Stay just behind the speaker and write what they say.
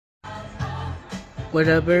What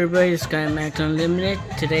up everybody, it's SkyMax Unlimited.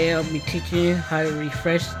 Today I'll be teaching you how to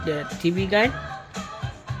refresh the TV guide.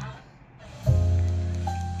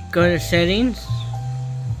 Go to settings,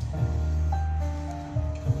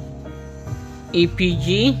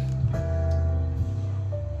 EPG,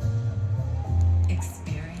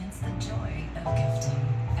 experience the joy of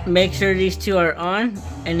gifting. Make sure these two are on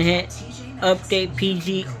and hit update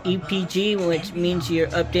EPG, which means you're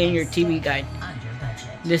updating your TV guide.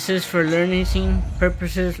 This is for learning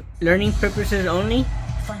purposes only.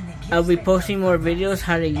 I'll be posting more videos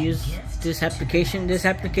how to use this application. This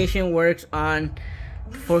application works on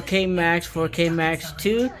 4K Max, 4K Max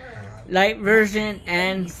 2, Lite version,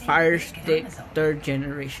 and Fire Stick 3rd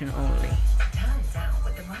generation only.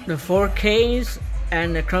 The 4Ks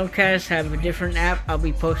and the Chromecast have a different app I'll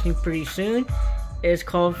be posting pretty soon. It's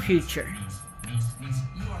called Future.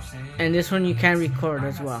 And this one you can record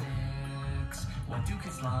as well.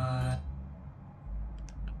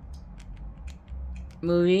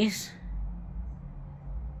 Movies.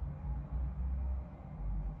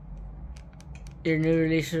 Your new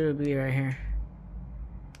releases will be right here.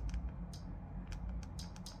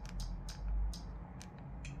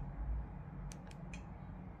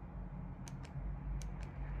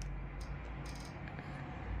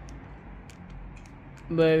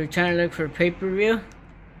 But if you're trying to look for pay-per-view,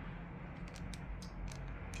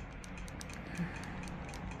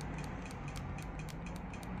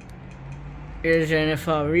 here's your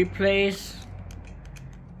NFL replays.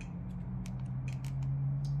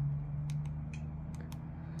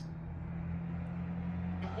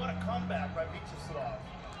 What a comeback by Vyacheslav.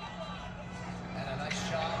 And a nice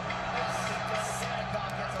shot.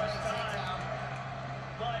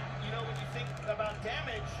 But, you know, when you think about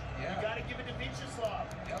damage, you got to give it to Vyacheslav.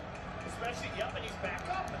 Yep. Especially, and he's back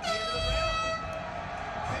up at the end of the round.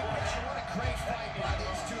 Big picture, what a great fight by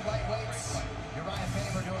these two lightweights. Uriah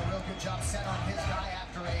Faber doing a real good job set on his guy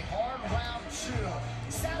after a hard round two.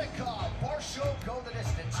 Sadikov, Barshow go the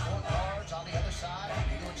distance. Scorecards on the other side.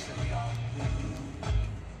 New York City.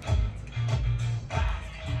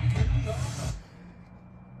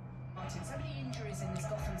 So many injuries in this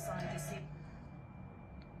Gotham side this season.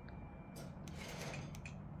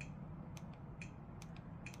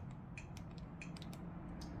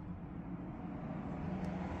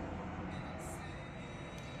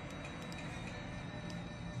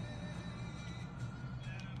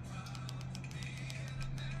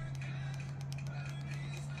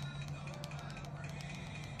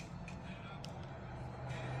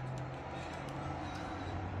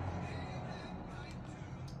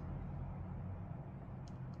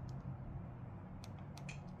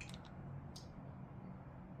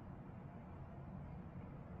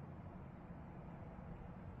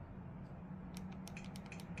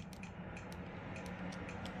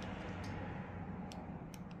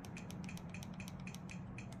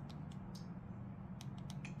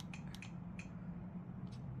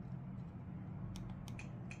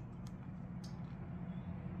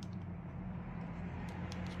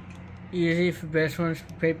 Usually for best ones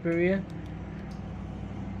for pay-per-view,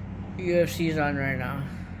 UFC's on right now.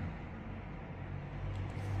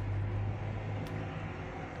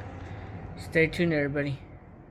 Stay tuned everybody.